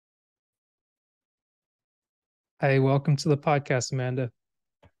Hey, welcome to the podcast, Amanda.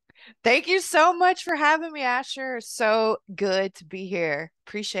 Thank you so much for having me, Asher. So good to be here.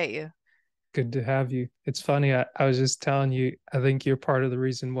 Appreciate you. Good to have you. It's funny, I was just telling you, I think you're part of the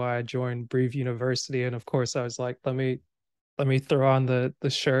reason why I joined Breve University. And of course, I was like, let me throw on the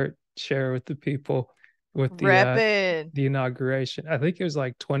shirt, share with the people with Reppin'. the inauguration. I think it was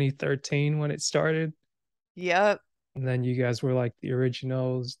like 2013 when it started. Yep. And then you guys were like the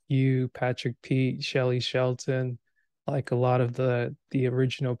originals, you, Patrick Pete, Shelly Shelton, like a lot of the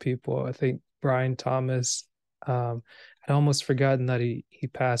original people. I think Brian Thomas. I'd almost forgotten that he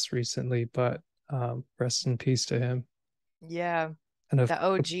passed recently, but rest in peace to him. Yeah. And The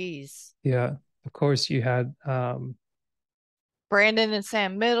OGs. yeah, of course you had Brandon and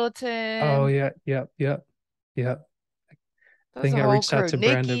Sam oh Middleton. yeah, yeah. I There's think a I whole reached out crew. to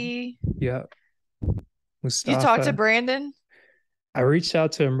Brandon. Nikki. Yeah, You talked to Mustafa. Brandon? I reached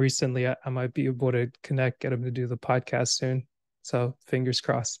out to him recently. I might be able to connect, get him to do the podcast soon. So fingers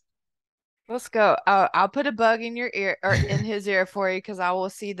crossed. Let's go. I'll put a bug in your ear or in his ear for you because I will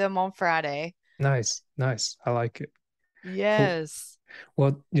see them on Friday. Nice, nice. I like it. Cool. Yes.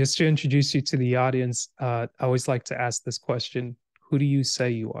 Well, just to introduce you to the audience, I always like to ask this question. Who do you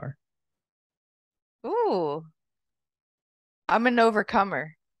say you are? Ooh, I'm an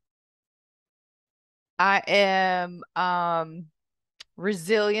overcomer. I am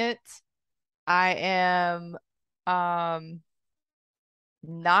resilient. I am um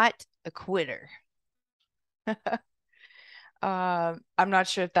not a quitter. I'm not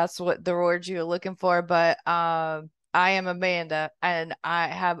sure if that's what the word you're looking for, but I am Amanda and I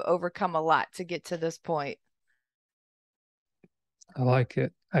have overcome a lot to get to this point. I like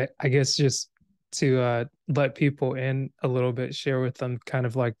it. I guess just to let people in a little bit, share with them kind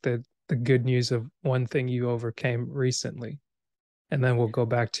of like the good news of one thing you overcame recently. And then we'll go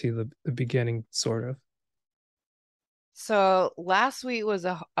back to the beginning, sort of. So last week was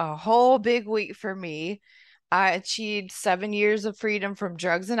a whole big week for me. I achieved 7 years of freedom from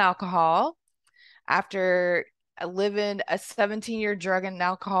drugs and alcohol after living a 17-year drug and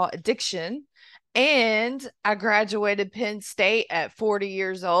alcohol addiction. And I graduated Penn State at 40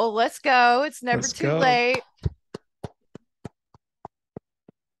 years old. Let's go. It's never Let's too go. late.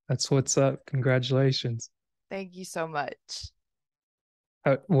 That's what's up. Congratulations. Thank you so much.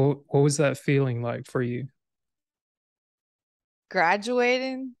 What was that feeling like for you?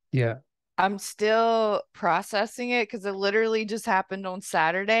 Graduating, Yeah, I'm still processing it because it literally just happened on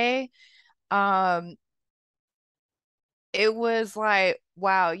Saturday. Um, it was like,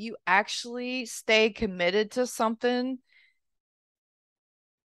 wow, you actually stay committed to something.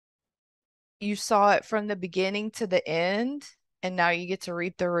 You saw it from the beginning to the end, and now you get to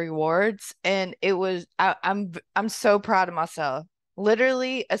reap the rewards. And it was, I'm so proud of myself.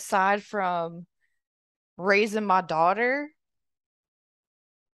 Literally, aside from raising my daughter,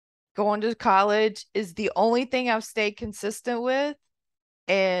 going to college is the only thing I've stayed consistent with.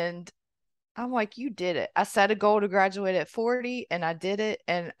 And I'm like, you did it. I set a goal to graduate at 40 and I did it.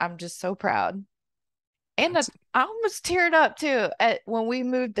 And I'm just so proud. And that's I almost teared up too at when we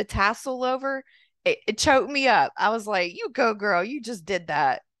moved the tassel over. It choked me up. I was like, you go, girl. You just did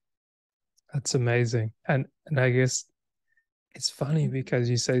that. that's amazing. And I guess it's funny because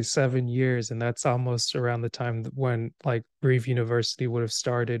you say 7 years, and that's almost around the time when like Breve University would have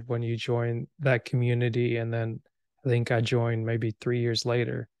started when you joined that community. And then I think I joined maybe 3 years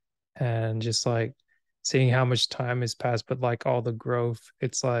later. And just like seeing how much time has passed, but like all the growth,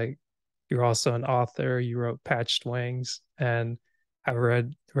 it's like you're also an author. You wrote Patched Wings, and I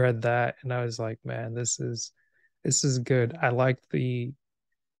read that, and I was like, man, this is good. I like the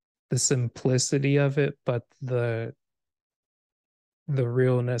simplicity of it, but the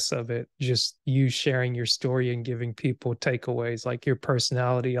realness of it, just you sharing your story and giving people takeaways. Like your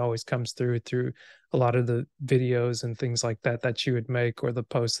personality always comes through a lot of the videos and things like that that you would make, or the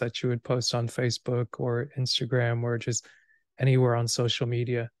posts that you would post on Facebook or Instagram or just anywhere on social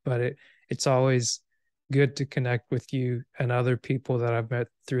media. But it's always good to connect with you and other people that I've met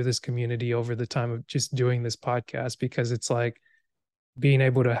through this community over the time of just doing this podcast, because it's like being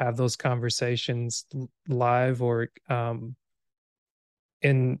able to have those conversations live or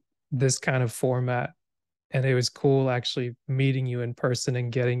in this kind of format. And it was cool actually meeting you in person and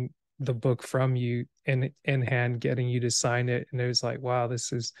getting the book from you in hand, getting you to sign it. And it was like, wow,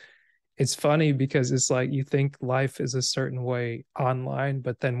 it's funny because it's like you think life is a certain way online,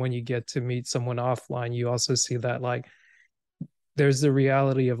 but then when you get to meet someone offline, you also see that like there's the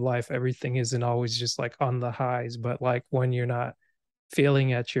reality of life. Everything isn't always just like on the highs, but like when you're not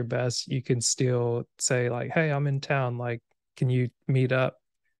feeling at your best, you can still say like, hey, I'm in town, like, can you meet up?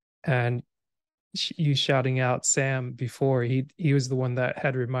 And you shouting out Sam before. He was the one that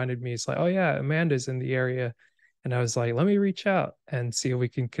had reminded me. It's like, oh yeah, Amanda's in the area, and I was like, let me reach out and see if we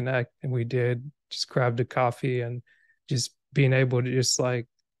can connect. And we did. Just grabbed a coffee and just being able to just like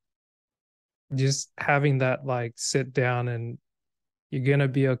just having that like sit down and you're gonna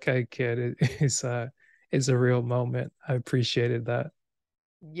be okay, kid. Is a real moment. I appreciated that.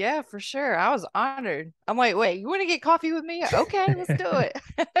 Yeah, for sure. I was honored. I'm like, wait, you want to get coffee with me? Okay, let's do it.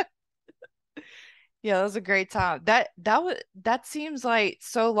 Yeah, that was a great time. That seems like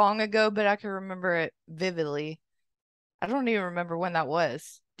so long ago, but I can remember it vividly. I don't even remember when that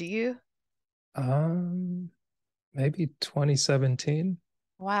was. Do you? um, Maybe 2017,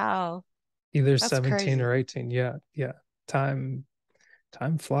 Wow, either that's 17 or crazy. 18. Yeah, yeah. Time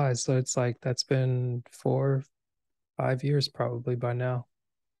time flies. So it's like that's been 4, 5 years probably by now.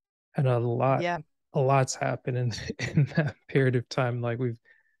 And Yeah. a lot's happened in in that period of time. Like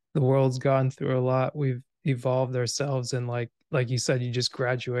the world's gone through a lot. We've evolved ourselves and like you said, you just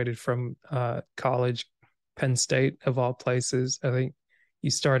graduated from college, Penn State of all places. I think you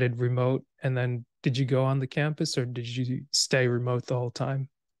started remote and then did you go on the campus or did you stay remote the whole time?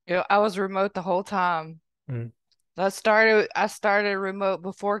 I was remote the whole time. Mm, I started remote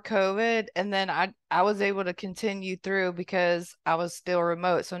before COVID, and then I was able to continue through because I was still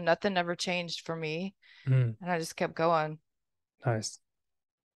remote, so nothing ever changed for me, mm, and I just kept going. nice.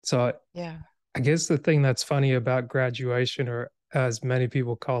 So Yeah. I guess the thing that's funny about graduation, or as many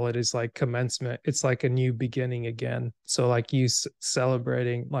people call it, is like commencement. It's like a new beginning again. So, like you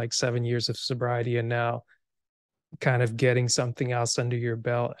celebrating like 7 years of sobriety and now kind of getting something else under your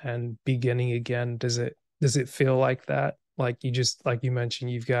belt and beginning again. Does it feel like that? Like you just like you mentioned,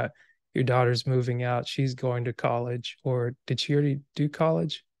 you've got your daughter's moving out, she's going to college, or did she already do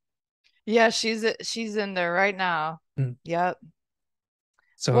college? Yeah, she's in there right now. Mm. Yep.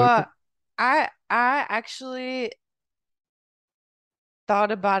 So, Well, I actually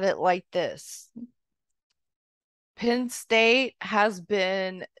thought about it like this. Penn State has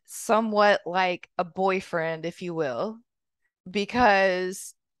been somewhat like a boyfriend, if you will,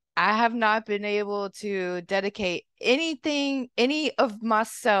 because I have not been able to dedicate any of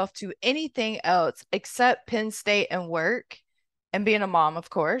myself to anything else except Penn State and work and being a mom, of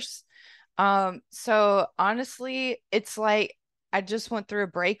course. So honestly, it's like I just went through a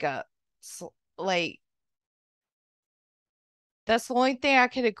breakup. So, like that's the only thing I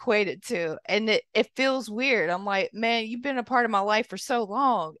could equate it to. And it feels weird. I'm like, man, you've been a part of my life for so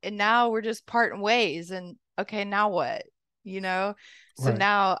long, and now we're just parting ways. And okay, now what? You know? So right.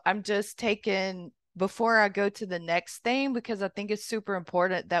 now I'm just taking before I go to the next thing, because I think it's super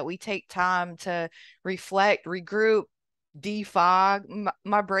important that we take time to reflect, regroup, defog.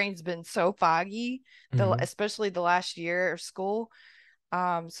 My brain's been so foggy, Hmm. especially the last year of school.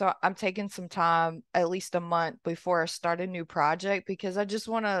 So I'm taking some time, at least a month before I start a new project, because I just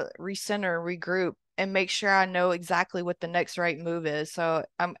want to recenter, regroup, and make sure I know exactly what the next right move is. So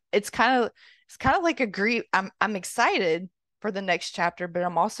it's kind of like a grief. I'm excited for the next chapter, but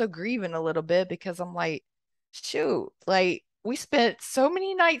I'm also grieving a little bit because I'm like, shoot, like we spent so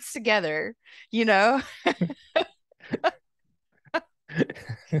many nights together, you know,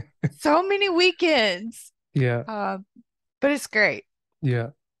 so many weekends. Yeah, Um, but it's great. yeah.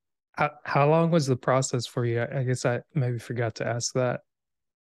 How long was the process for you? I guess I maybe forgot to ask that.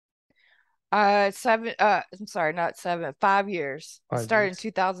 I'm sorry, not seven, 5 years. It Five started in years.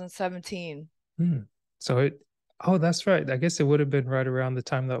 2017. Hmm. So oh, that's right. I guess it would have been right around the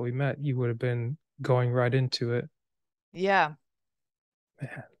time that we met. You would have been going right into it. Yeah,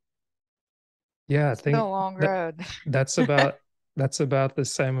 Man. Yeah, I it's been think a long that road. that's about that's about the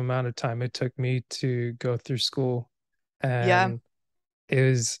same amount of time it took me to go through school. Yeah. And it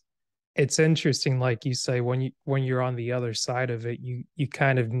was it's interesting, like you say, when you're on the other side of it, you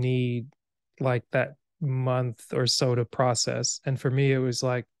kind of need like that month or so to process. And for me, it was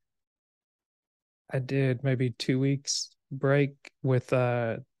like I did maybe 2 weeks break with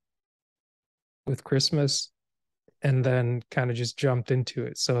Christmas and then kind of just jumped into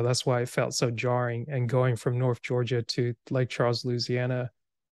it. So that's why it felt so jarring and going from North Georgia to Lake Charles, Louisiana.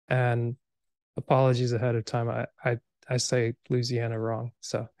 And apologies ahead of time. I say Louisiana wrong.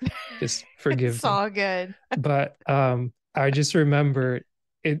 So just forgive It's me. all good. But I just remember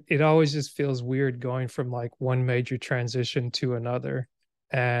it always just feels weird going from like one major transition to another.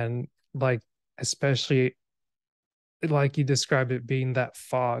 And like especially like you described it being that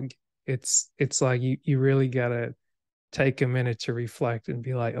fog. It's like you really gotta take a minute to reflect and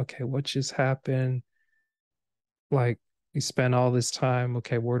be like, okay, what just happened? Like we spent all this time,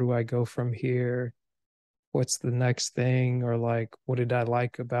 okay, where do I go from here? what's the next thing, or like what did I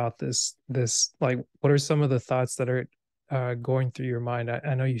like about this, like what are some of the thoughts that are going through your mind?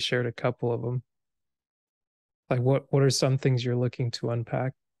 I know you shared a couple of them. Like what are some things you're looking to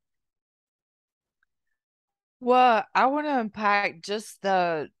unpack? Well, I want to unpack just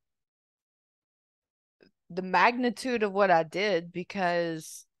the magnitude of what I did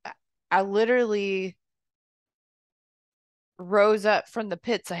because I literally rose up from the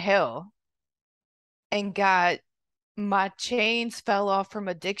pits of hell and got my chains fell off from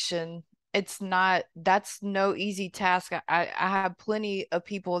addiction. That's no easy task. I have plenty of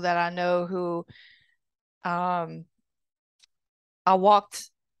people that I know who um I walked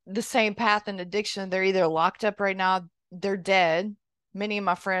the same path in addiction. They're either locked up right now, they're dead. Many of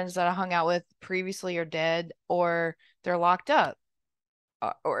my friends that I hung out with previously are dead, or they're locked up,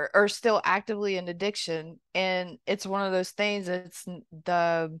 or still actively in addiction. And it's one of those things. It's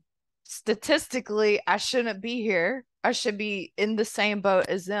the statistically, I shouldn't be here. I should be in the same boat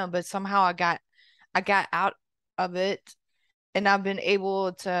as them, but somehow I got out of it, and I've been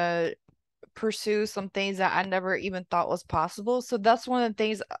able to pursue some things that I never even thought was possible. So that's one of the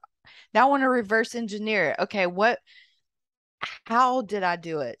things. Now I want to reverse engineer it. Okay, how did I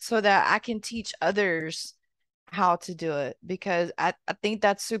do it so that I can teach others how to do it? Because I think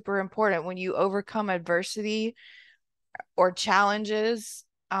that's super important when you overcome adversity or challenges.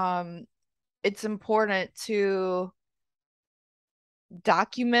 It's important to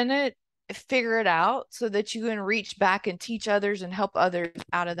document it, figure it out so that you can reach back and teach others and help others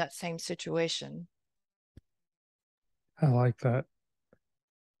out of that same situation. I like that.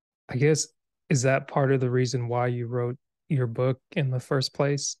 I guess, is that part of the reason why you wrote your book in the first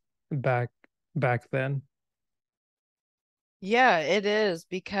place back back then? Yeah, it is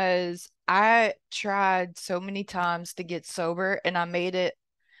because I tried so many times to get sober and I made it.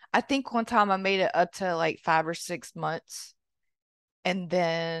 I think one time I made it up to like 5 or 6 months. And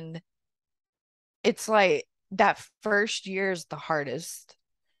then it's like that first year is the hardest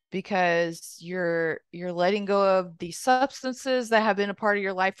because you're letting go of these substances that have been a part of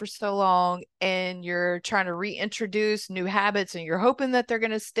your life for so long, and you're trying to reintroduce new habits, and you're hoping that they're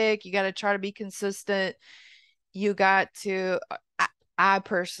going to stick. You got to try to be consistent. You got to I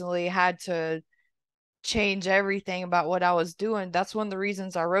personally had to change everything about what I was doing. That's one of the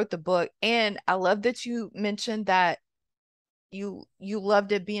reasons I wrote the book. And I love that you mentioned that you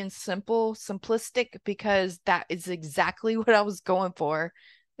loved it being simple, simplistic, because that is exactly what I was going for.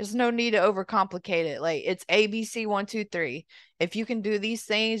 There's no need to overcomplicate it. Like it's ABC 1, 2, 3. If you can do these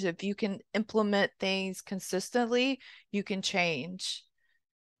things, if you can implement things consistently, you can change.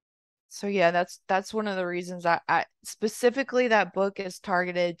 So yeah, that's one of the reasons I specifically that book is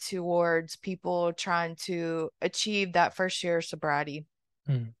targeted towards people trying to achieve that first year of sobriety.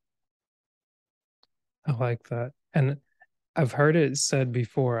 Hmm, I like that. And I've heard it said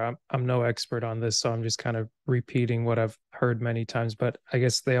before. I'm no expert on this, so I'm just kind of repeating what I've heard many times. But I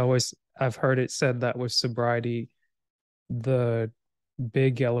guess I've heard it said that with sobriety, the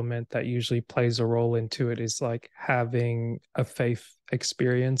big element that usually plays a role into it is like having a faith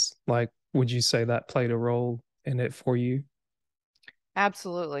experience. Like, would you say that played a role in it for you?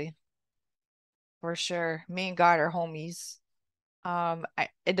 Absolutely, for sure. Me and God are homies.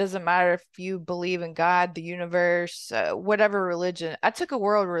 It doesn't matter if you believe in God, the universe, whatever religion. I took a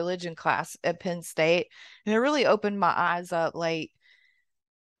world religion class at Penn State, and it really opened my eyes up. Like,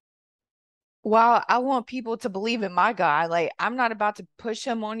 while I want people to believe in my God, like, I'm not about to push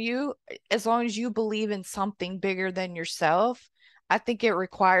him on you. As long as you believe in something bigger than yourself, I think it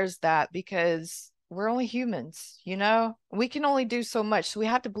requires that because we're only humans, you know? We can only do so much. So we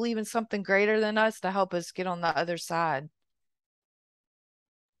have to believe in something greater than us to help us get on the other side.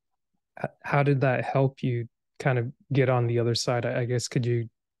 How did that help you kind of get on the other side? I guess could you,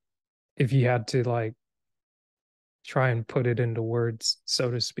 if you had to like try and put it into words,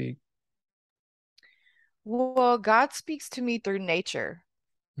 so to speak. Well, God speaks to me through nature.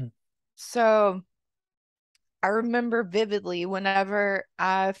 Mm. So I remember vividly whenever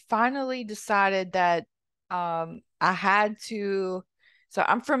I finally decided that I had to. So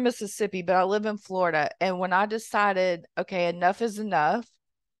I'm from Mississippi, but I live in Florida. And when I decided, okay, enough is enough,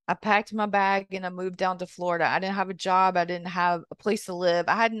 I packed my bag and I moved down to Florida. I didn't have a job, I didn't have a place to live.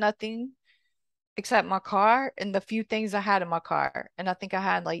 I had nothing except my car and the few things I had in my car. And I think I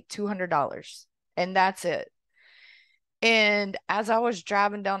had like $200, and that's it. And as I was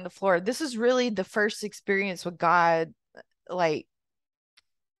driving down the floor, this is really the first experience with God. Like,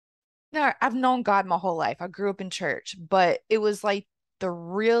 no, I've known God my whole life. I grew up in church, but it was like the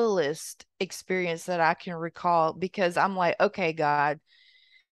realest experience that I can recall because I'm like, okay, God,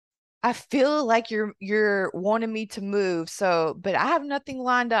 I feel like you're wanting me to move, so but I have nothing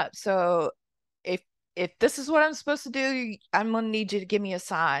lined up. So if if this is what I'm supposed to do, I'm gonna need you to give me a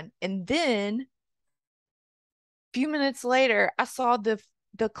sign. And then a few minutes later, I saw the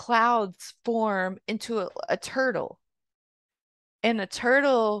clouds form into a turtle. And a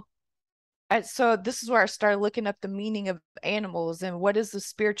turtle, so this is where I started looking up the meaning of animals and what is the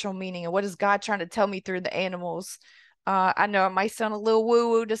spiritual meaning and what is God trying to tell me through the animals. I know it might sound a little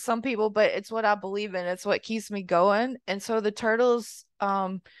woo-woo to some people, but it's what I believe in. It's what keeps me going. And so the turtles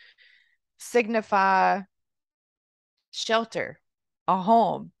signify shelter, a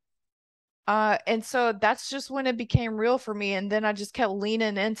home. And so that's just when it became real for me. And then I just kept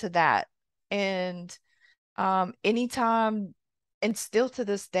leaning into that. And anytime, and still to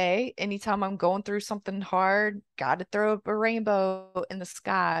this day, anytime I'm going through something hard, gotta throw up a rainbow in the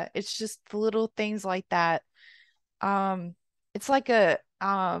sky. It's just the little things like that. Um, it's like a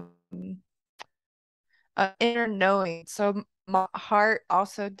inner knowing. So my heart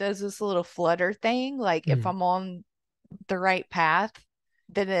also does this little flutter thing. Like if Mm. I'm on the right path,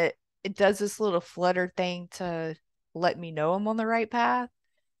 then it does this little flutter thing to let me know I'm on the right path.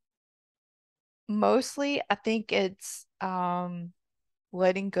 Mostly, I think it's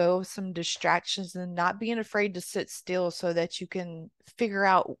letting go of some distractions and not being afraid to sit still so that you can figure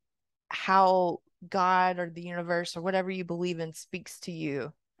out how God or the universe or whatever you believe in speaks to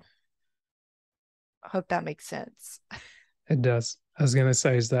you. I hope that makes sense. It does. I was gonna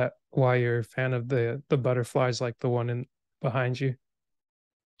say, is that why you're a fan of the butterflies, like the one in behind you?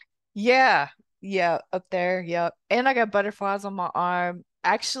 Yeah, yeah, up there, yep. And I got butterflies on my arm.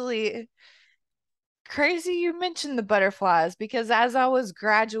 Actually, crazy you mentioned the butterflies because as I was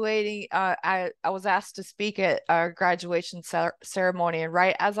graduating, I was asked to speak at our graduation ceremony, and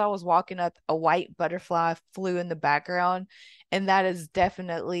right as I was walking up, a white butterfly flew in the background, and that is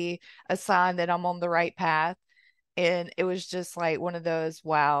definitely a sign that I'm on the right path. And it was just like one of those,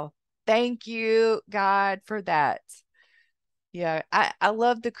 wow, thank you, God, for that. Yeah, I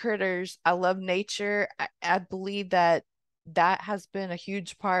love the critters. I love nature. I believe that that has been a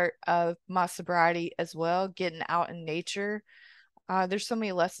huge part of my sobriety as well, getting out in nature. There's so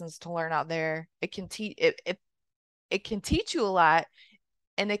many lessons to learn out there. It can teach you a lot,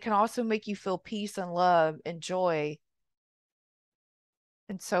 and it can also make you feel peace and love and joy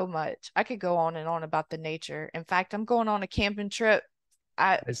and so much. I could go on and on about the nature. In fact, I'm going on a camping trip.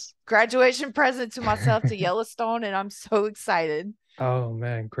 I Nice. graduation present to myself to Yellowstone, and I'm so excited. Oh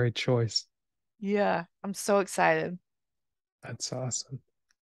man, great choice. Yeah, I'm so excited. That's awesome.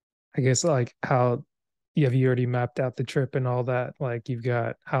 I guess like how have you already mapped out the trip and all that? Like you've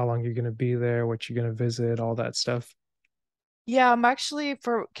got how long you're gonna be there, what you're gonna visit, all that stuff. Yeah, I'm actually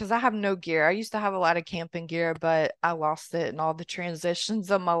for because I have no gear. I used to have a lot of camping gear, but I lost it in all the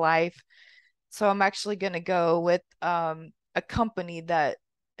transitions of my life. So I'm actually going to go with a company that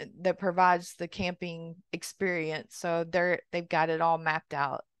provides the camping experience. So they've got it all mapped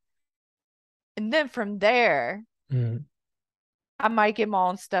out. And then from there, Mm. I might get my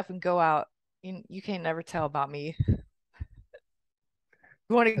own stuff and go out. You can't never tell about me. You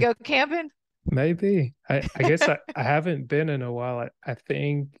want to go camping? Maybe. I guess I haven't been in a while. I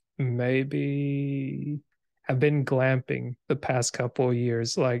think maybe I've been glamping the past couple of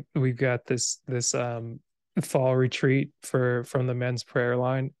years. Like we've got this fall retreat for from the men's prayer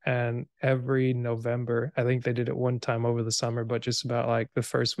line, and every November, I think they did it one time over the summer, but just about like the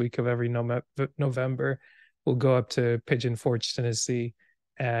first week of every November, we'll go up to Pigeon Forge, Tennessee,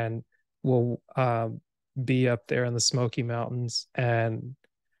 and we'll be up there in the Smoky Mountains and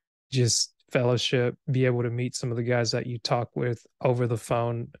just fellowship, be able to meet some of the guys that you talk with over the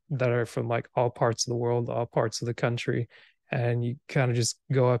phone that are from like all parts of the world, all parts of the country. And you kind of just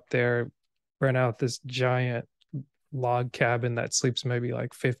go up there, rent out this giant log cabin that sleeps maybe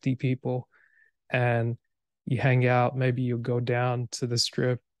like 50 people, and you hang out. Maybe you go down to the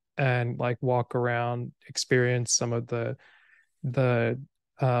strip and like walk around, experience some of the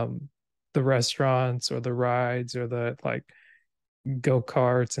um the restaurants or the rides or the like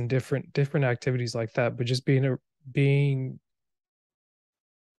go-karts and different activities like that, but just being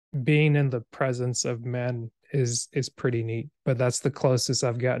being in the presence of men is pretty neat. But that's the closest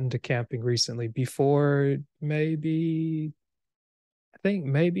I've gotten to camping recently. Before maybe I think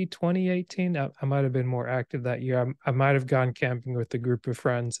maybe 2018, I might have been more active that year. I might have gone camping with a group of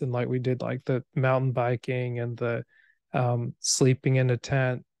friends, and like we did like the mountain biking and the sleeping in a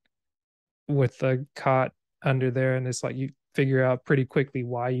tent with the cot under there, and it's like you figure out pretty quickly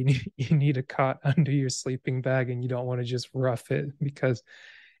why you need you need a cot under your sleeping bag, and you don't want to just rough it because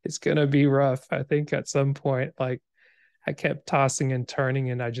it's gonna be rough. I think at some point, like I kept tossing and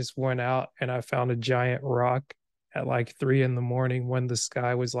turning, and I just went out and I found a giant rock at like 3 in the morning when the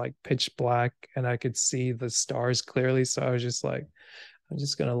sky was like pitch black and I could see the stars clearly. So I was just like, I'm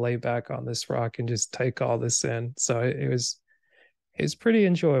just gonna lay back on this rock and just take all this in. So it was pretty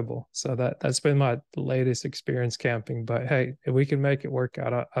enjoyable. So that's been my latest experience camping. But hey, if we can make it work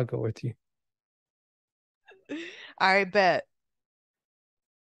out, I'll go with you, I bet.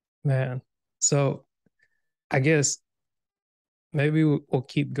 man. So I guess maybe we'll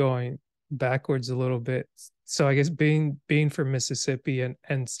keep going backwards a little bit. So I guess being from Mississippi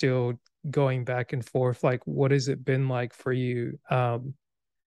and still going back and forth, like what has it been like for you?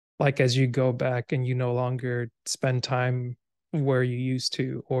 Like as you go back and you no longer spend time where you used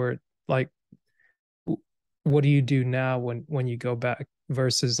to, or like what do you do now when you go back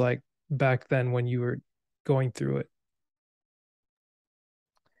versus like back then when you were going through it?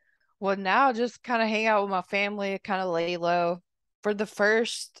 Well, now just kind of hang out with my family, kind of lay low. For the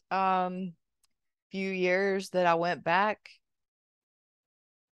first few years that I went back,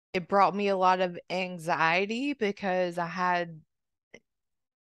 it brought me a lot of anxiety because I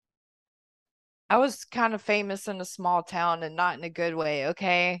was kind of famous in a small town and not in a good way,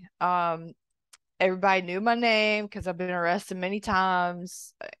 okay? Everybody knew my name because I've been arrested many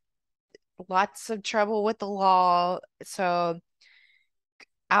times, lots of trouble with the law. So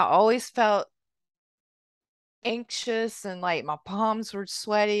I always felt anxious and like my palms were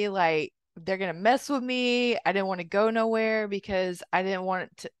sweaty, like they're gonna mess with me. I didn't want to go nowhere because I didn't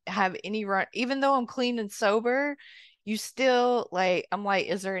want to have any run, even though I'm clean and sober. You still like, I'm like,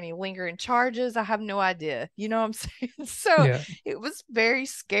 is there any lingering charges? I have no idea. You know what I'm saying? So Yeah, it was very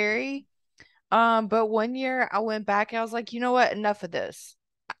scary. But one year I went back and I was like, you know what? Enough of this.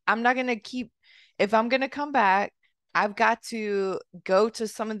 I'm not gonna keep, if I'm gonna come back, I've got to go to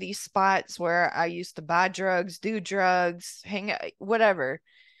some of these spots where I used to buy drugs, do drugs, hang out, whatever,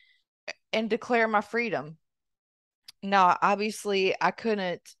 and declare my freedom. Now, obviously, I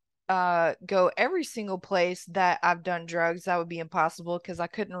couldn't go every single place that I've done drugs. That would be impossible because I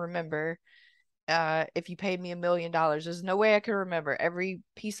couldn't remember. If you paid me $1 million, there's no way I could remember every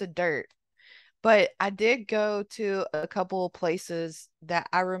piece of dirt. But I did go to a couple of places that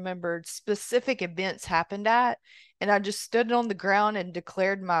I remembered specific events happened at, and I just stood on the ground and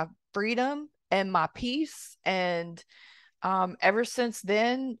declared my freedom and my peace. And ever since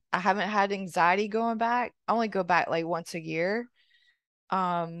then, I haven't had anxiety going back. I only go back like once a year.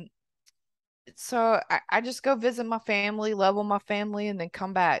 Um, so I just go visit my family, love on my family, and then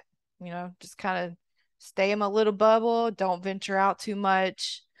come back. Just kind of stay in my little bubble, don't venture out too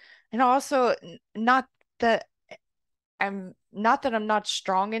much. And also, not that I'm not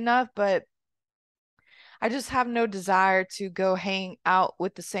strong enough, but I just have no desire to go hang out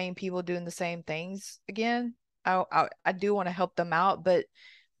with the same people doing the same things again. I do want to help them out, but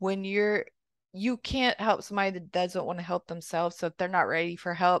when you can't help somebody that doesn't want to help themselves. So if they're not ready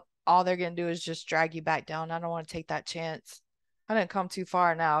for help, all they're gonna do is just drag you back down. I don't want to take that chance. I didn't come too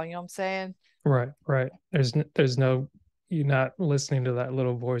far now, you know what I'm saying? right, right. There's no you're not listening to that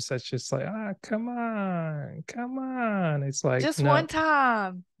little voice that's just like, come on, come on. It's like, Just one no,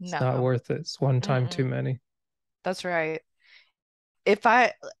 time. it's not No. worth it. It's one time too Mm-mm. many. That's right. If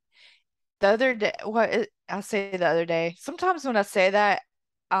I the other day, I say the other day, sometimes when I say that,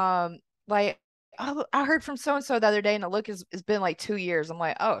 um, like, oh, I heard from so and so the other day, and the look has been like 2 years. I'm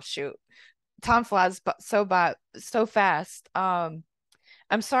like, oh shoot, time flies by so fast. I'm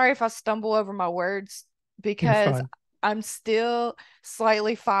sorry if I stumble over my words You're because fine. I'm still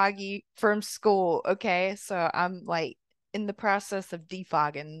slightly foggy from school. Okay, so I'm like in the process of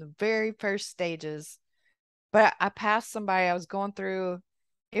defogging the very first stages. But I passed somebody I was going through.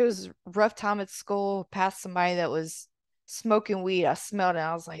 It was a rough time at school. Passed somebody that was smoking weed. I smelled it.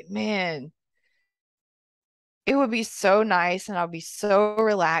 I was like, man, it would be so nice and I'd be so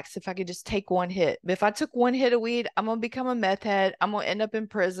relaxed if I could just take one hit. But if I took one hit of weed, I'm gonna become a meth head. I'm gonna end up in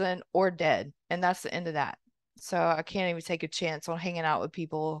prison or dead. And that's the end of that. So I can't even take a chance on hanging out with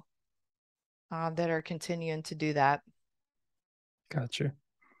people that are continuing to do that. Gotcha.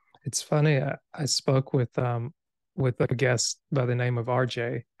 It's funny. I spoke with a guest by the name of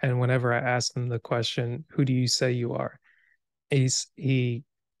RJ, and whenever I asked him the question, "Who do you say you are?" He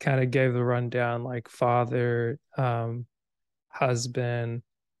kind of gave the rundown, like father, husband,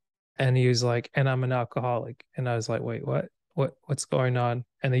 and he was like, "And I'm an alcoholic." And I was like, "Wait, what? What's going on?"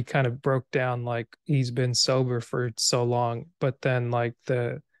 And he kind of broke down like he's been sober for so long, but then like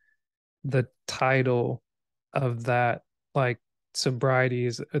the title of that like sobriety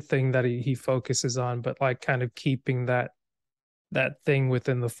is a thing that he focuses on, but like kind of keeping that that thing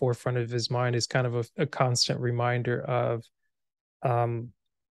within the forefront of his mind is kind of a constant reminder of um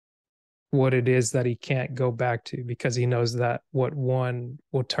what it is that he can't go back to, because he knows that what one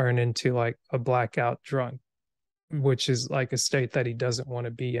will turn into like a blackout drunk, which is like a state that he doesn't want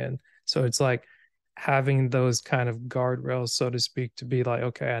to be in. So it's like having those kind of guardrails, so to speak, to be like,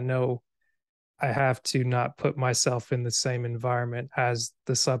 okay, I know I have to not put myself in the same environment as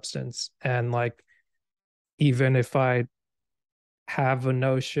the substance. And like, even if I have a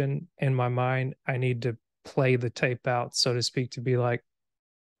notion in my mind, I need to play the tape out, so to speak, to be like,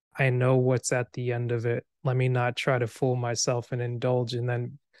 I know what's at the end of it. Let me not try to fool myself and indulge and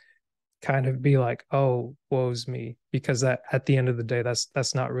then kind of be like, oh, woe's me. Because that at the end of the day,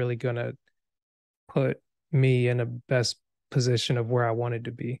 that's not really gonna put me in a best position of where I wanted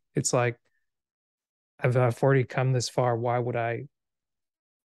to be. It's like I've already come this far. Why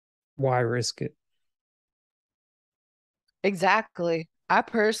risk it? Exactly. I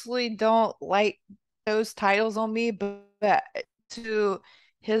personally don't like those titles on me, but to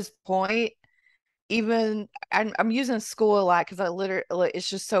his point, even I'm using school a lot because I literally like, it's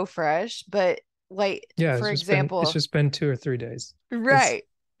just so fresh. But like Yeah, for it's example, just been 2 or 3 days. It's right,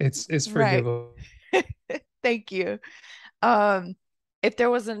 it's right. forgivable. Thank you. Um, if there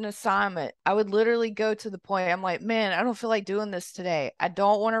was an assignment, I would literally go to the point. I'm like, man, I don't feel like doing this today. I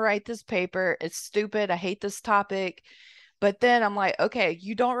don't want to write this paper. It's stupid. I hate this topic. But then I'm like, okay,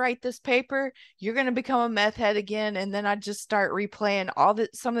 you don't write this paper, you're gonna become a meth head again. And then I just start replaying all the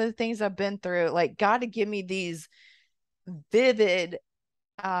some of the things I've been through. Like, God to give me these vivid,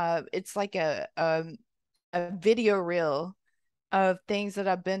 it's like a video reel of things that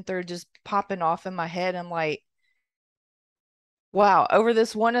I've been through just popping off in my head. I'm like, wow, over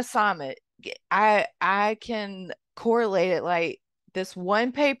this one assignment, I can correlate it like this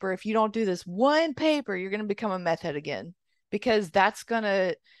one paper. If you don't do this one paper, you're gonna become a meth head again because that's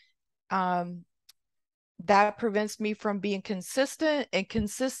gonna um that prevents me from being consistent, and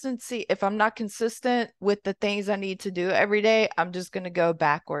consistency, if I'm not consistent with the things I need to do every day, I'm just going to go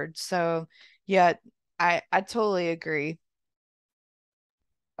backwards. So yeah, I totally agree.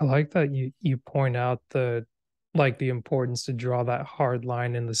 I like that you point out the importance to draw that hard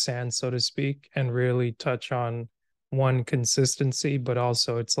line in the sand, so to speak, and really touch on one, consistency, but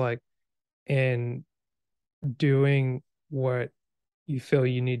also it's like in doing what you feel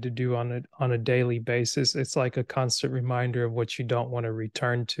you need to do on a daily basis, it's like a constant reminder of what you don't want to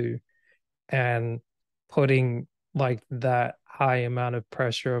return to, and putting like that high amount of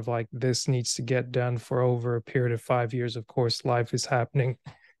pressure of like this needs to get done for over a period of 5 years. Of course, life is happening.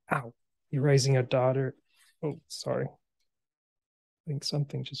 Ow, you're raising a daughter. Oh, sorry. I think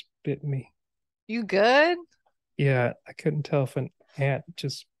something just bit me. You good? Yeah, I couldn't tell if an ant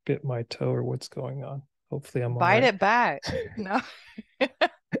just bit my toe or what's going on. Hopefully, I'm all Bite right. it back. No.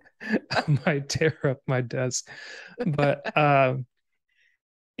 I might tear up my desk, but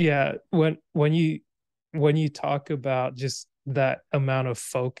yeah, when you talk about just that amount of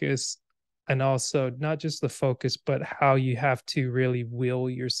focus, and also not just the focus, but how you have to really will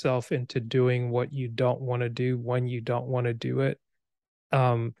yourself into doing what you don't want to do when you don't want to do it.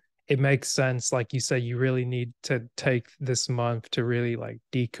 um it makes sense, like you say, you really need to take this month to really like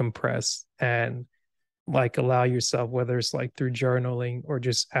decompress and like allow yourself, whether it's like through journaling or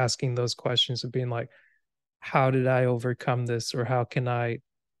just asking those questions of being like, how did I overcome this, or how can I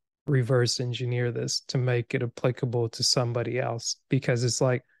reverse engineer this to make it applicable to somebody else? Because it's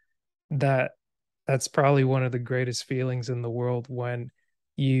like that that's probably one of the greatest feelings in the world,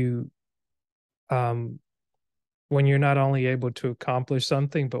 you um when you're not only able to accomplish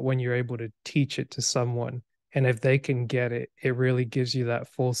something, but when you're able to teach it to someone. And if they can get it, it really gives you that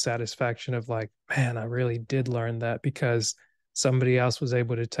full satisfaction of like, man, I really did learn that because somebody else was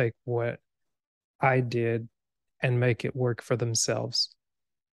able to take what I did and make it work for themselves.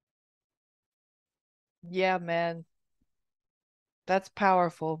 Yeah, man. That's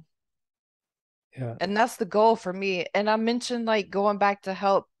powerful. Yeah. And that's the goal for me. And I mentioned like going back to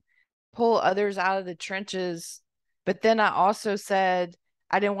help pull others out of the trenches. But then I also said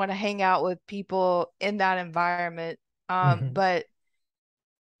I didn't want to hang out with people in that environment. Mm-hmm. But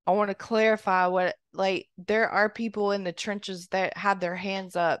I want to clarify what, like, there are people in the trenches that have their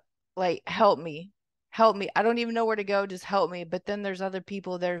hands up, like, help me, help me. I don't even know where to go, just help me. But then there's other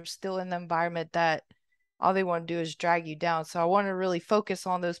people that are still in the environment that all they want to do is drag you down. So I want to really focus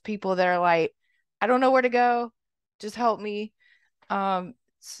on those people that are like, I don't know where to go, just help me. So,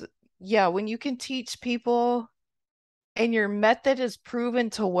 yeah, when you can teach people and your method is proven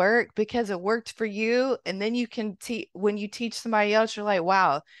to work because it worked for you, and then you can teach when you teach somebody else, you're like,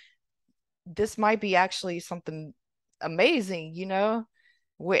 wow, this might be actually something amazing, you know?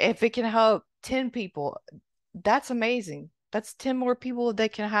 If it can help 10 people, that's amazing. That's 10 more people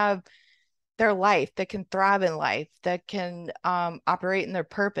that can have their life, that can thrive in life, that can operate in their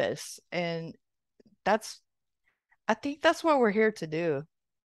purpose. And that's, I think that's what we're here to do.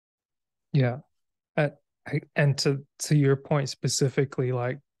 Yeah. Uh, and to your point specifically,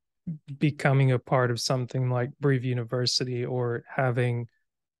 like becoming a part of something like Breve University or having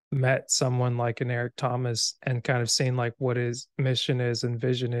met someone like an Eric Thomas and kind of seeing like what his mission is and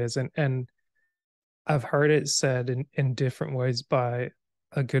vision is. And I've heard it said in different ways by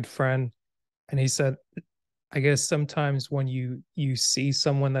a good friend. And he said, I guess sometimes when you see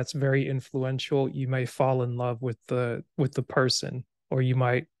someone that's very influential, you may fall in love with the person, or you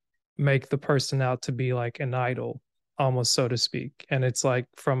might make the person out to be like an idol, almost so to speak. And it's like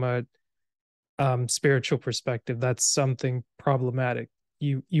from a spiritual perspective, that's something problematic.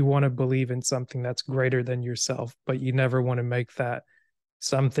 You want to believe in something that's greater than yourself, but you never want to make that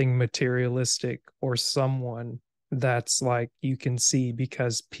something materialistic or someone that's like you can see,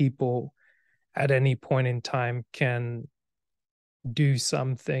 because people at any point in time can do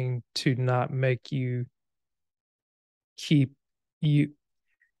something to not make you keep you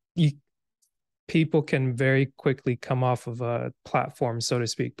you people can very quickly come off of a platform, so to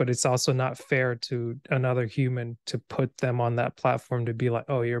speak, but it's also not fair to another human to put them on that platform to be like,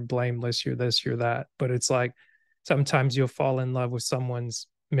 oh, you're blameless, you're this, you're that. But it's like sometimes you'll fall in love with someone's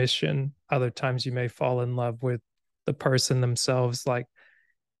mission, other times you may fall in love with the person themselves, like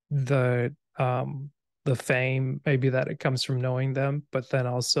the fame maybe that it comes from knowing them, but then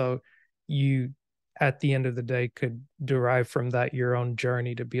also you at the end of the day could derive from that your own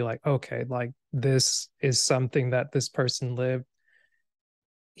journey to be like, okay, like this is something that this person lived.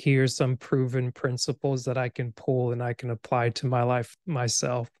 Here's some proven principles that I can pull and I can apply to my life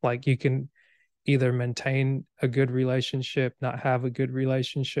myself. Like you can either maintain a good relationship, not have a good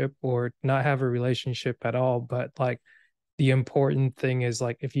relationship, or not have a relationship at all. But like the important thing is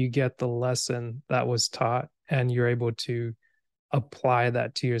like if you get the lesson that was taught and you're able to apply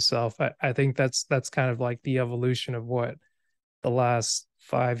that to yourself, I think that's kind of like the evolution of what the last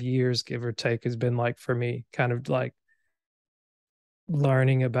 5 years, give or take, has been like for me, kind of like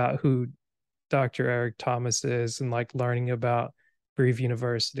learning about who Dr. Eric Thomas is and like learning about Breve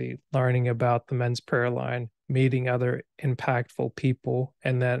University, learning about the men's prayer line, meeting other impactful people,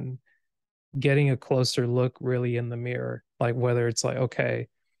 and then getting a closer look really in the mirror. Like whether it's like, okay,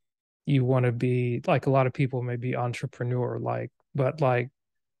 you want to be like a lot of people may be entrepreneur like, but like,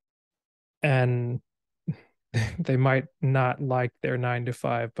 and they might not like their 9 to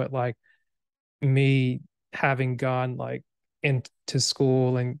 5, but like me having gone like into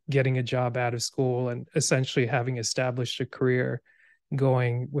school and getting a job out of school and essentially having established a career,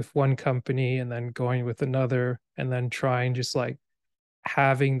 going with one company and then going with another and then trying just like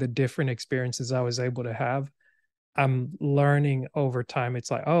having the different experiences I was able to have. I'm learning over time.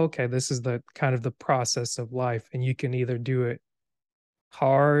 It's like, oh, okay, this is the kind of the process of life. And you can either do it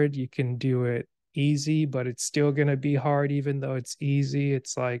hard, you can do it easy, but it's still going to be hard, even though it's easy.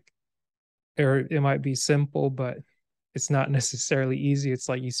 It's like, or it might be simple, but it's not necessarily easy. It's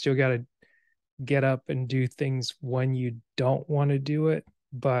like you still got to get up and do things when you don't want to do it.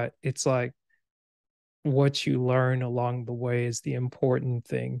 But it's like what you learn along the way is the important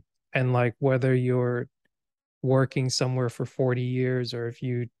thing. And like whether you're working somewhere for 40 years or if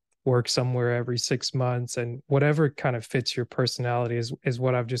you work somewhere every 6 months, and whatever kind of fits your personality is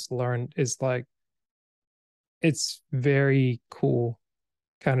what I've just learned is like it's very cool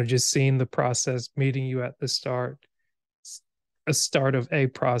kind of just seeing the process, meeting you at the start, a start of a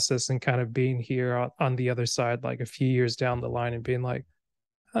process, and kind of being here on the other side like a few years down the line and being like,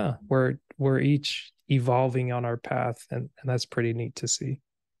 huh, we're each evolving on our path, and that's pretty neat to see.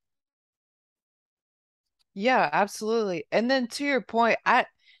 Yeah, absolutely. And then to your point,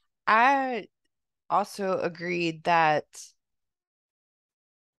 I also agreed that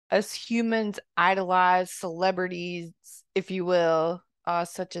us humans idolize celebrities, if you will,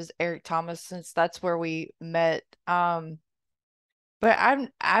 such as Eric Thomas, since that's where we met. But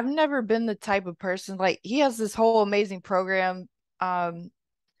I've never been the type of person like he has this whole amazing program, um,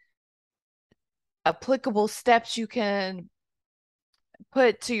 applicable steps you can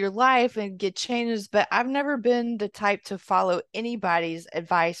put to your life and get changes, but I've never been the type to follow anybody's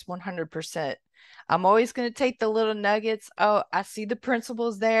advice 100%. I'm always going to take the little nuggets. Oh, I see the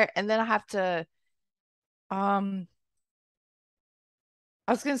principles there, and then I have to um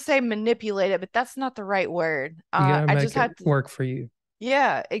I was going to say manipulate it, but that's not the right word. You gotta I make just it have to, work for you.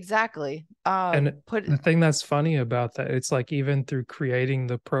 yeah, exactly. And Put the thing that's funny about that, it's like even through creating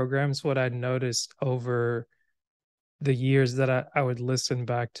the programs, what I noticed over the years that I would listen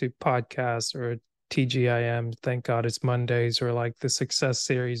back to podcasts or TGIM, thank God it's Mondays, or like the success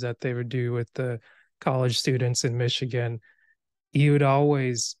series that they would do with the college students in Michigan, you would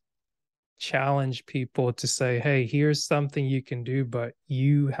always challenge people to say, hey, here's something you can do, but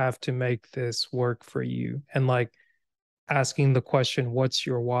you have to make this work for you. And like asking the question, what's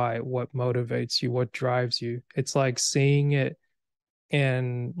your why? What motivates you? What drives you? It's like seeing it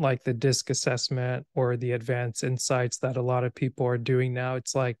in like the disc assessment or the advanced insights that a lot of people are doing now.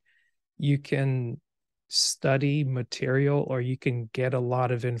 It's like you can study material or you can get a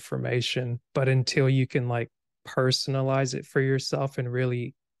lot of information, but until you can like personalize it for yourself and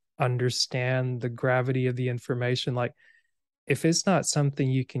really understand the gravity of the information, like if it's not something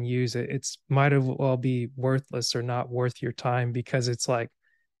you can use, it's might as well be worthless or not worth your time, because it's like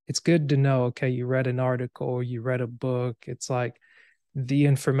it's good to know, okay, you read an article, you read a book. It's like the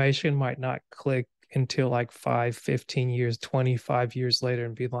information might not click until like 5, 15 years, 25 years later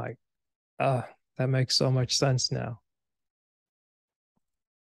and be like, ah, that makes so much sense now.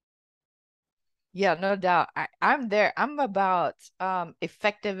 Yeah, no doubt. I'm there. I'm about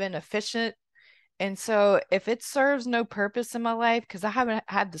effective and efficient. And so if it serves no purpose in my life, because I haven't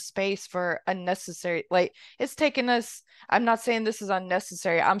had the space for unnecessary, like it's taken us, I'm not saying this is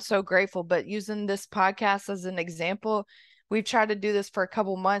unnecessary. I'm so grateful, but using this podcast as an example, we've tried to do this for a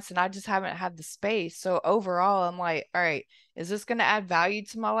couple months and I just haven't had the space. So overall, I'm like, all right, is this going to add value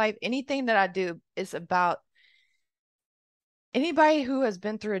to my life? Anything that I do is about anybody who has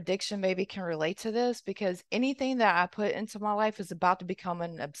been through addiction maybe can relate to this, because anything that I put into my life is about to become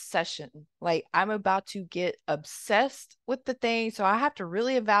an obsession. Like I'm about to get obsessed with the thing. So I have to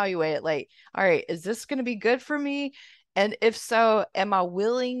really evaluate it. Like, all right, is this going to be good for me? And if so, am I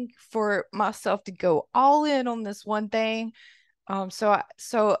willing for myself to go all in on this one thing?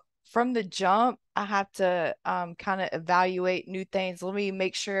 So from the jump, I have to kind of evaluate new things. Let me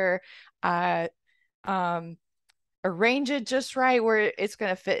make sure I um arrange it just right where it's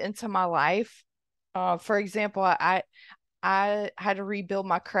going to fit into my life. For example, I had to rebuild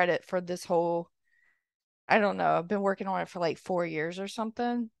my credit for this whole, I don't know, I've been working on it for like 4 years or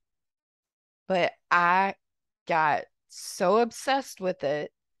something, but I got so obsessed with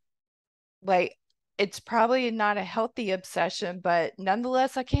it. Like it's probably not a healthy obsession, but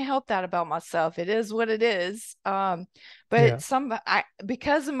nonetheless, I can't help that about myself. It is what it is. But Yeah. some I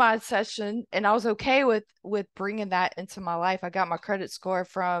because of my obsession, and I was okay with bringing that into my life. I got my credit score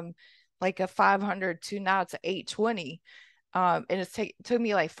from like a 500 to now it's a 820. And took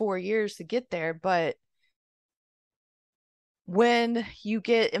me like 4 years to get there, but when you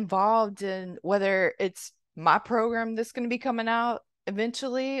get involved in whether it's my program that's going to be coming out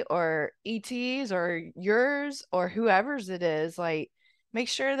eventually or ET's or yours or whoever's it is, like make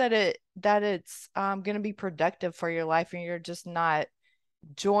sure that it's going to be productive for your life and you're just not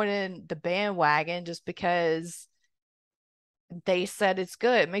joining the bandwagon just because they said it's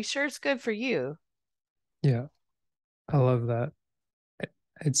good. Make sure it's good for you. Yeah. I love that.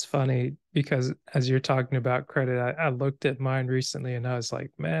 It's funny because as you're talking about credit, I looked at mine recently and I was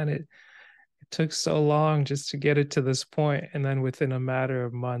like, man, it took so long just to get it to this point. And then within a matter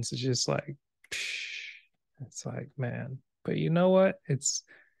of months, it's just like, psh, it's like, man. But you know what? It's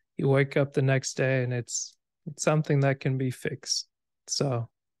you wake up the next day and it's something that can be fixed. So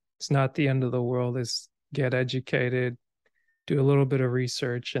it's not the end of the world. Is get educated, do a little bit of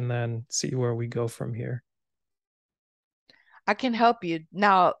research, and then see where we go from here. I can help you.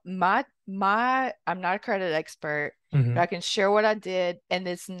 Now, my I'm not a credit expert, but Hmm. I can share what I did, and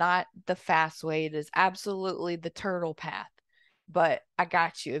it's not the fast way. It is absolutely the turtle path. But I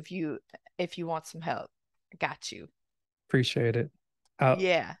got you if you want some help. I got you. Appreciate it. I,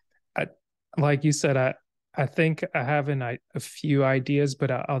 Yeah. I, like you said, I think I have a few ideas,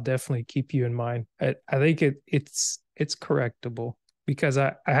 but I'll definitely keep you in mind. I think it's correctable because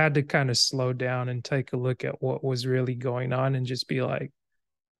I had to kind of slow down and take a look at what was really going on and just be like,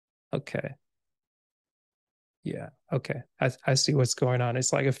 okay, yeah, okay, I see what's going on.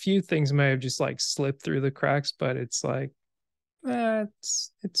 It's like a few things may have just like slipped through the cracks, but it's like,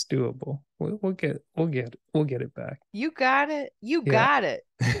 it's doable. We'll get it back. You got it. You Yeah. got it.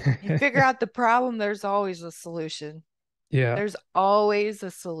 You figure out the problem, there's always a solution. Yeah, There's always a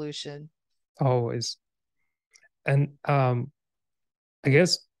solution. always. And I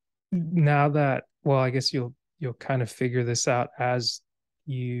guess now that, well, I guess you'll kind of figure this out as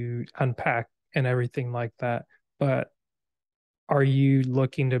you unpack and everything like that. But are you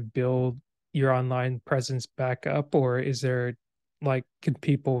looking to build your online presence back up, or is there like can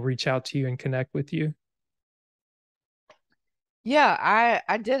people reach out to you and connect with you? Yeah,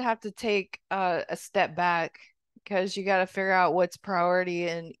 I did have to take a step back because you got to figure out what's priority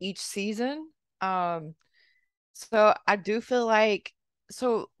in each season. Um, so I do feel like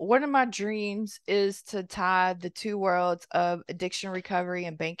so one of my dreams is to tie the two worlds of addiction recovery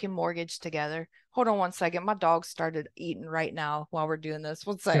and banking mortgage together. Hold on one second. My dog started eating right now while we're doing this.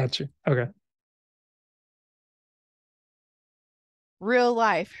 One sec. Gotcha. Okay. Real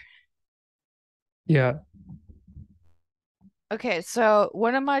life. Yeah. Okay, so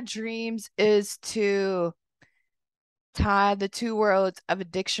one of my dreams is to tie the two worlds of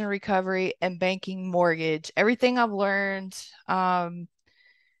addiction recovery and banking mortgage. Everything I've learned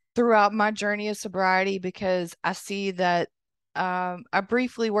throughout my journey of sobriety, because I see that I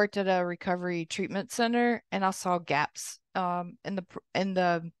briefly worked at a recovery treatment center and I saw gaps just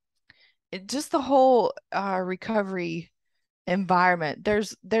the whole recovery environment.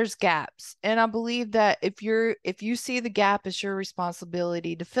 There's gaps, and I believe that if you see the gap, it's your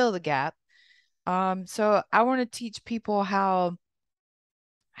responsibility to fill the gap. So I want to teach people how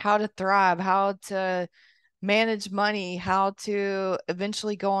to thrive, how to manage money, how to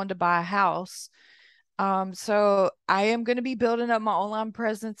eventually go on to buy a house. So I am going to be building up my online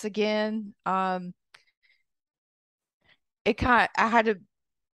presence again. I had to,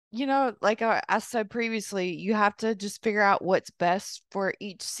 like I said previously, you have to just figure out what's best for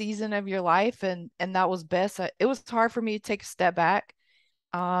each season of your life, and that was best. It was hard for me to take a step back,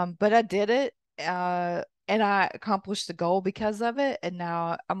 but I did it, and I accomplished the goal because of it. And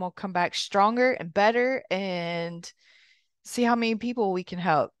now I'm gonna come back stronger and better, and see how many people we can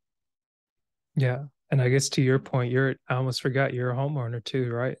help. Yeah. And I guess to your point, I almost forgot you're a homeowner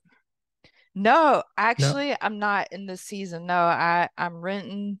too, right? No, No, actually, I'm not in this season. No, I'm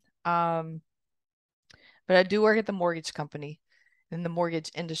renting. Um, but I do work at the mortgage company in the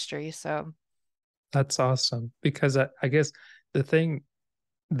mortgage industry. So that's awesome. Because I guess the thing,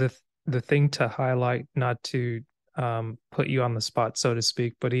 the the thing to highlight, not to put you on the spot, so to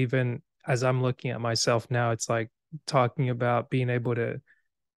speak, but even as I'm looking at myself now, it's like talking about being able to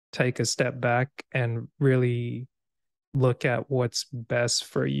take a step back and really look at what's best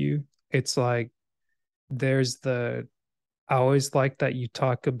for you. It's like there's the I always like that you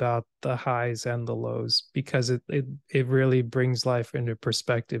talk about the highs and the lows because it really brings life into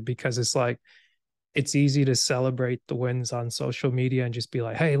perspective because it's like it's easy to celebrate the wins on social media and just be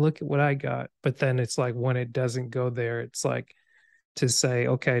like, "Hey, look at what I got." But then it's like when it doesn't go there, it's like to say,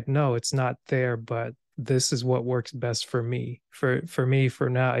 "Okay, no, it's not there, but this is what works best for me." For me, for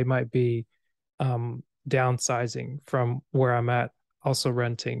now, it might be downsizing from where I'm at, also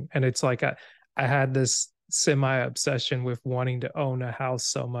renting. And it's like I had this semi obsession with wanting to own a house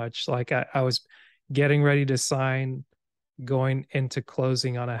so much. Like I was getting ready to sign, going into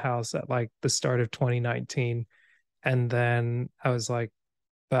closing on a house at like the start of 2019. And then I was like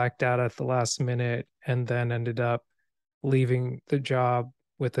backed out at the last minute and then ended up leaving the job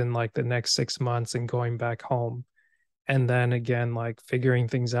within like the next 6 months and going back home. And then again, like figuring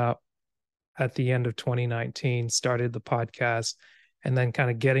things out at the end of 2019, started the podcast, and then kind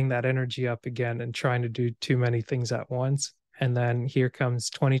of getting that energy up again and trying to do too many things at once. And then here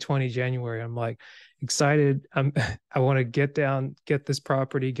comes 2020 January. I'm like excited. I want to get down, get this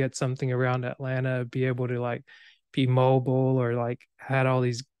property, get something around Atlanta, be able to like be mobile or like had all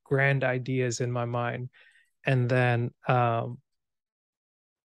these grand ideas in my mind. And then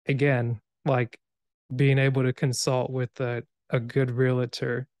again, like being able to consult with a good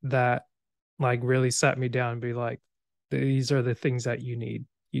realtor that like really sat me down and be like, these are the things that you need.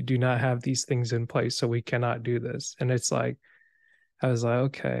 You do not have these things in place, so we cannot do this. And it's like, I was like,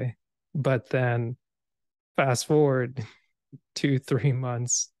 okay. But then fast forward 2, 3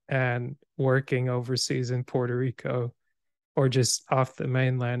 months and working overseas in Puerto Rico or just off the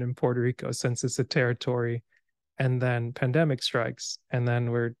mainland in Puerto Rico since it's a territory. And then pandemic strikes. And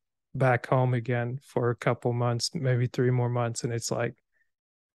then we're back home again for a couple months, maybe 3 more months. And it's like,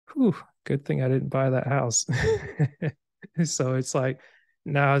 whew, good thing I didn't buy that house. So it's like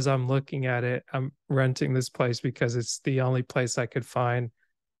now as I'm looking at it, I'm renting this place because it's the only place I could find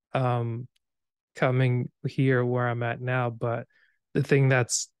um coming here where I'm at now. But the thing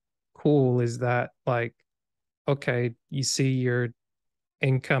that's cool is that like, okay, you see your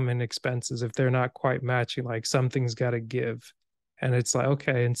income and expenses, if they're not quite matching, like something's got to give. And it's like,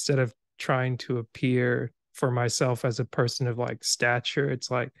 okay, instead of trying to appear for myself as a person of like stature,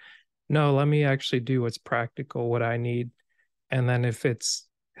 it's like, no, let me actually do what's practical, what I need. And then if it's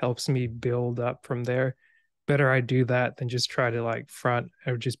helps me build up from there, better I do that than just try to like front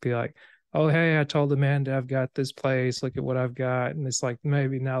or just be like, oh, hey, I told Amanda I've got this place. Look at what I've got. And it's like,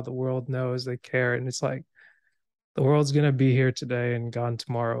 maybe now the world knows they care. And it's like, the world's going to be here today and gone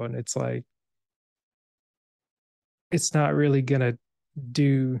tomorrow. And it's like, it's not really gonna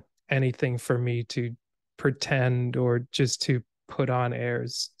do anything for me to pretend or just to put on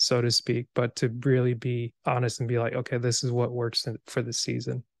airs, so to speak, but to really be honest and be like, okay, this is what works for the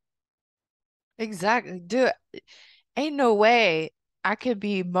season. Exactly. Dude, ain't no way I could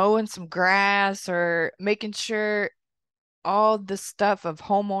be mowing some grass or making sure all the stuff of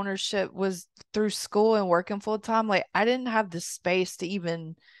home ownership was through school and working full time. Like I didn't have the space to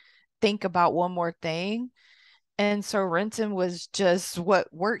even think about one more thing. And so renting was just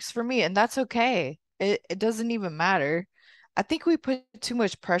what works for me, and that's okay. It doesn't even matter. I think we put too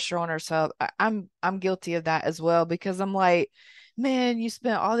much pressure on ourselves. I'm guilty of that as well because I'm like, man, you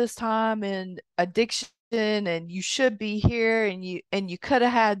spent all this time in addiction and you should be here and you could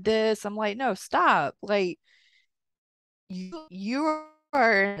have had this. I'm like, no, stop. Like you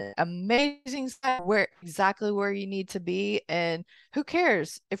are an amazing site where exactly where you need to be. And who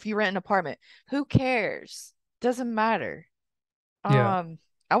cares if you rent an apartment? Who cares? Doesn't matter. Yeah, Um,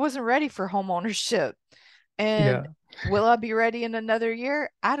 I wasn't ready for home ownership. And yeah. will I be ready in another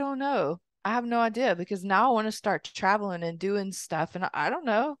year? I don't know. I have no idea because now I want to start traveling and doing stuff. And I don't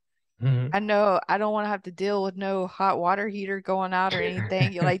know. Mhm. I know I don't want to have to deal with no hot water heater going out or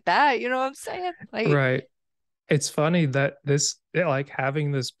anything like that. You know what I'm saying? Like, Right. It's funny that like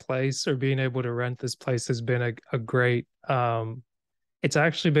having this place or being able to rent this place has been a great it's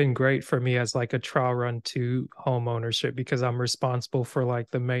actually been great for me as like a trial run to home ownership because I'm responsible for like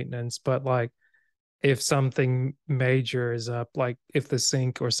the maintenance. But like if something major is up, like if the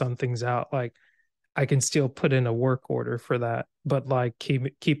sink or something's out, like I can still put in a work order for that. But like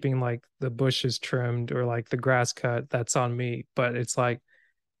keeping like the bushes trimmed or like the grass cut, that's on me. But it's like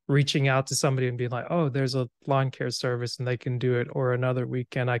reaching out to somebody and being like, oh, there's a lawn care service and they can do it. Or another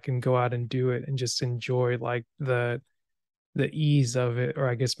weekend I can go out and do it and just enjoy like the ease of it, or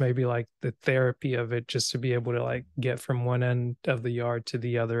I guess maybe like the therapy of it, just to be able to like get from one end of the yard to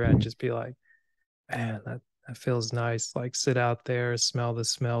the other end, just be like, man, that feels nice. Like sit out there, smell the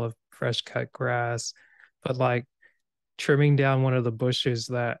smell of fresh cut grass. But like trimming down one of the bushes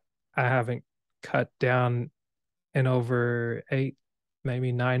that I haven't cut down in over 8,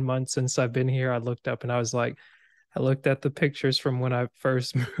 maybe 9 months since I've been here, I looked up and I was like, I looked at the pictures from when I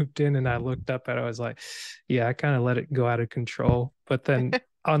first moved in and I looked up at it. I was like, yeah, I kind of let it go out of control. But then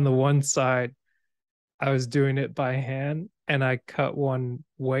on the one side, I was doing it by hand and I cut one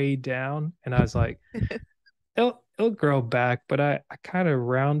way down and I was like, it'll grow back, but I kind of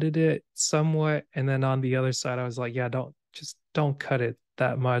rounded it somewhat. And then on the other side, I was like, yeah, don't cut it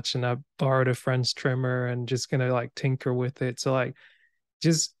that much. And I borrowed a friend's trimmer and just gonna like tinker with it. So like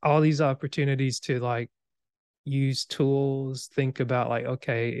just all these opportunities to like use tools, think about like,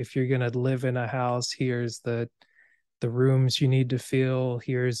 okay, if you're gonna live in a house, here's the rooms you need to fill,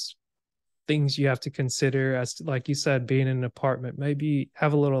 here's things you have to consider as to, like you said, being in an apartment, maybe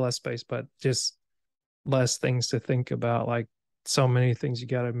have a little less space, but just less things to think about, like so many things you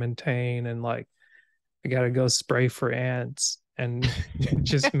got to maintain and like I got to go spray for ants and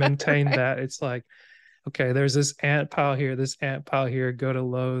just maintain that. It's like, okay, there's this ant pile here, this ant pile here, go to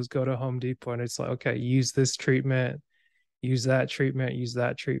Lowe's, go to Home Depot, and it's like, okay, use this treatment, use that treatment, use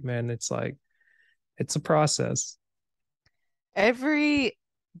that treatment. It's like it's a process. every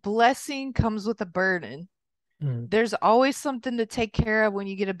blessing comes with a burden. Mm. There's always something to take care of when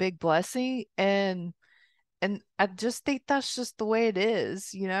you get a big blessing, and I just think that's just the way it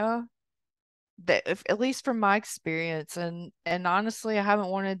is, you know? That if, at least from my experience, and honestly, I haven't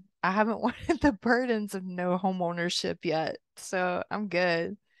wanted the burdens of no home ownership yet. So I'm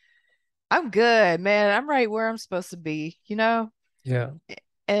good. I'm good, man. I'm right where I'm supposed to be, you know? Yeah,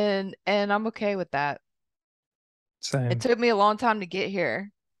 And I'm okay with that. It same. took me a long time to get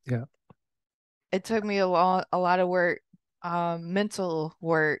here. Yeah. It took me a lot of work, mental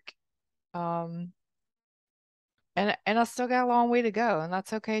work. Um, and I still got a long way to go, and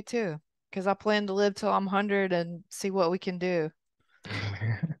that's okay too, because I plan to live till I'm 100 and see what we can do.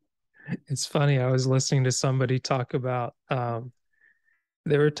 It's funny. I was listening to somebody talk about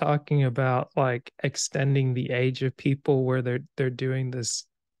they were talking about like extending the age of people where they're doing this.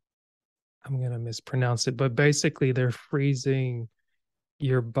 I'm gonna mispronounce it, but basically they're freezing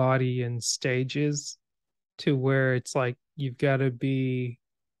your body in stages to where it's like you've got to be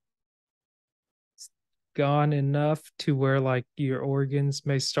gone enough to where like your organs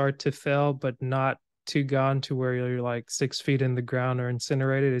may start to fail, but not too gone to where you're like 6 feet in the ground or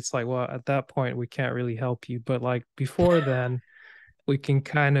incinerated. It's like, well, at that point we can't really help you. But like before then, we can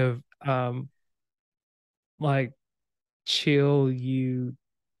kind of like chill you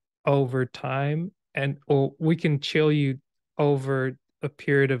over time and or we can chill you over a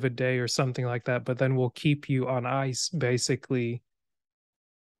period of a day or something like that, but then we'll keep you on ice basically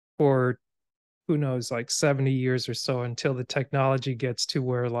for who knows, like 70 years or so until the technology gets to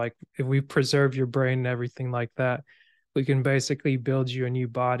where, like, if we preserve your brain and everything like that, we can basically build you a new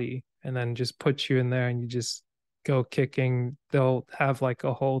body and then just put you in there and you just go kicking. They'll have like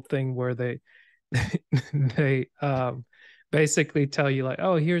a whole thing where they basically tell you like,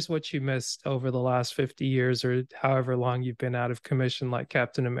 oh, here's what you missed over the last 50 years or however long you've been out of commission, like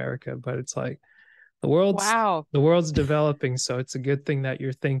Captain America. But it's like the world's Wow. the world's developing, so it's a good thing that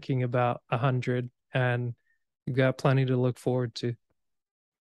you're thinking about 100 and you've got plenty to look forward to.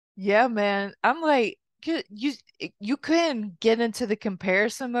 Yeah, man. I'm like, you can get into the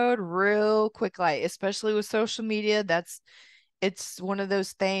comparison mode real quick, like especially with social media. It's one of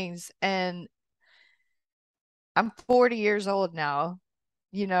those things. And I'm 40 years old now.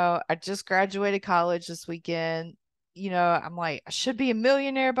 I just graduated college this weekend. I'm like, I should be a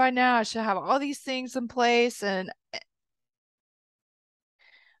millionaire by now. I should have all these things in place. And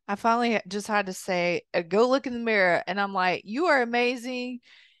I finally just had to say, go look in the mirror. And I'm like, you are amazing.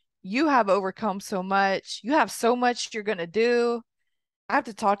 You have overcome so much. You have so much you're going to do. I have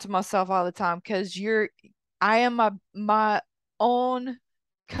to talk to myself all the time because I am my own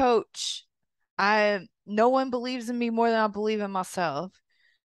coach. No one believes in me more than I believe in myself.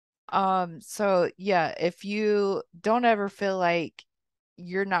 So yeah, if you don't ever feel like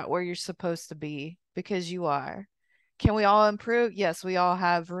you're not where you're supposed to be, because you are. Can we all improve? Yes, we all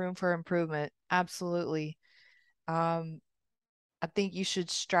have room for improvement. Absolutely. Um, I think you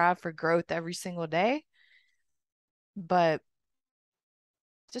should strive for growth every single day, but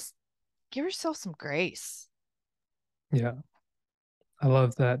just give yourself some grace. Yeah, I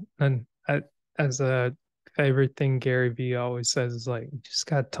love that. And as a favorite thing Gary Vee always says is like, you just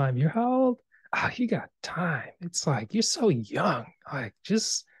got time. You're how old? Oh, you got time. It's like you're so young. Like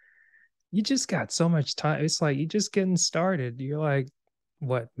just you just got so much time. It's like you're just getting started. You're like,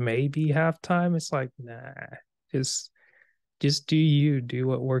 what, maybe half time? It's like, nah, just just do you, do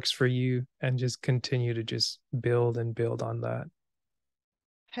what works for you, and just continue to just build and build on that.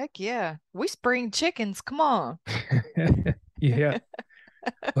 Heck yeah. We spring chickens. Come on. Yeah.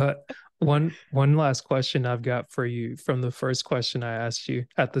 But one last question I've got for you from the first question I asked you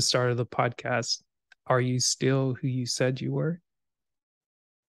at the start of the podcast. Are you still who you said you were?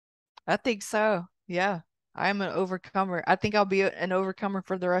 I think so. Yeah. I'm an overcomer. I think I'll be an overcomer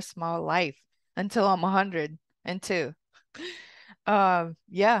for the rest of my life until I'm 102.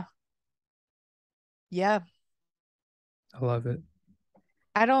 Yeah. Yeah. I love it.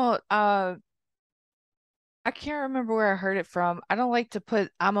 I don't I can't remember where I heard it from. I don't like to put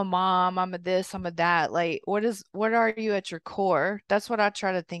I'm a mom, I'm a this, I'm a that. Like what are you at your core? That's what I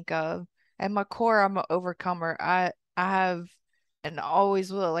try to think of. At my core, I'm an overcomer. I have and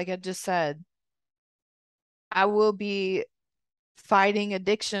always will, like I just said. I will be fighting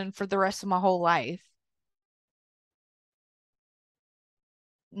addiction for the rest of my whole life.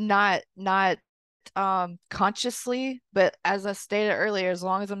 Not consciously, but as I stated earlier, as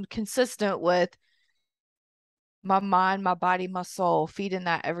long as I'm consistent with my mind, my body, my soul, feeding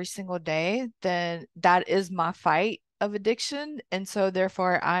that every single day, then that is my fight of addiction. And so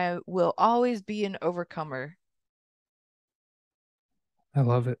therefore I will always be an overcomer. I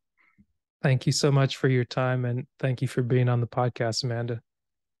love it. Thank you so much for your time and thank you for being on the podcast, Amanda.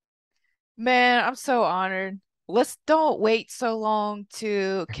 Man, I'm so honored. Let's don't wait so long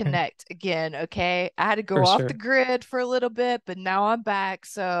to connect again, okay? I had to For go off the sure. grid for a little bit, but now I'm back,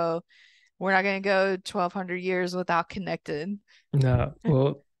 so we're not going to go 1200 years without connecting. No,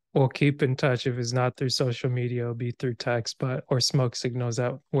 we'll keep in touch. If it's not through social media, it'll be through text, but or smoke signals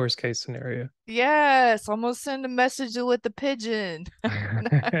out worst case scenario. Yes, I'm gonna send a message with the pigeon.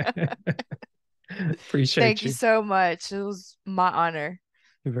 Thank Appreciate you you. so much. It was my honor.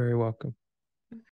 You're very welcome.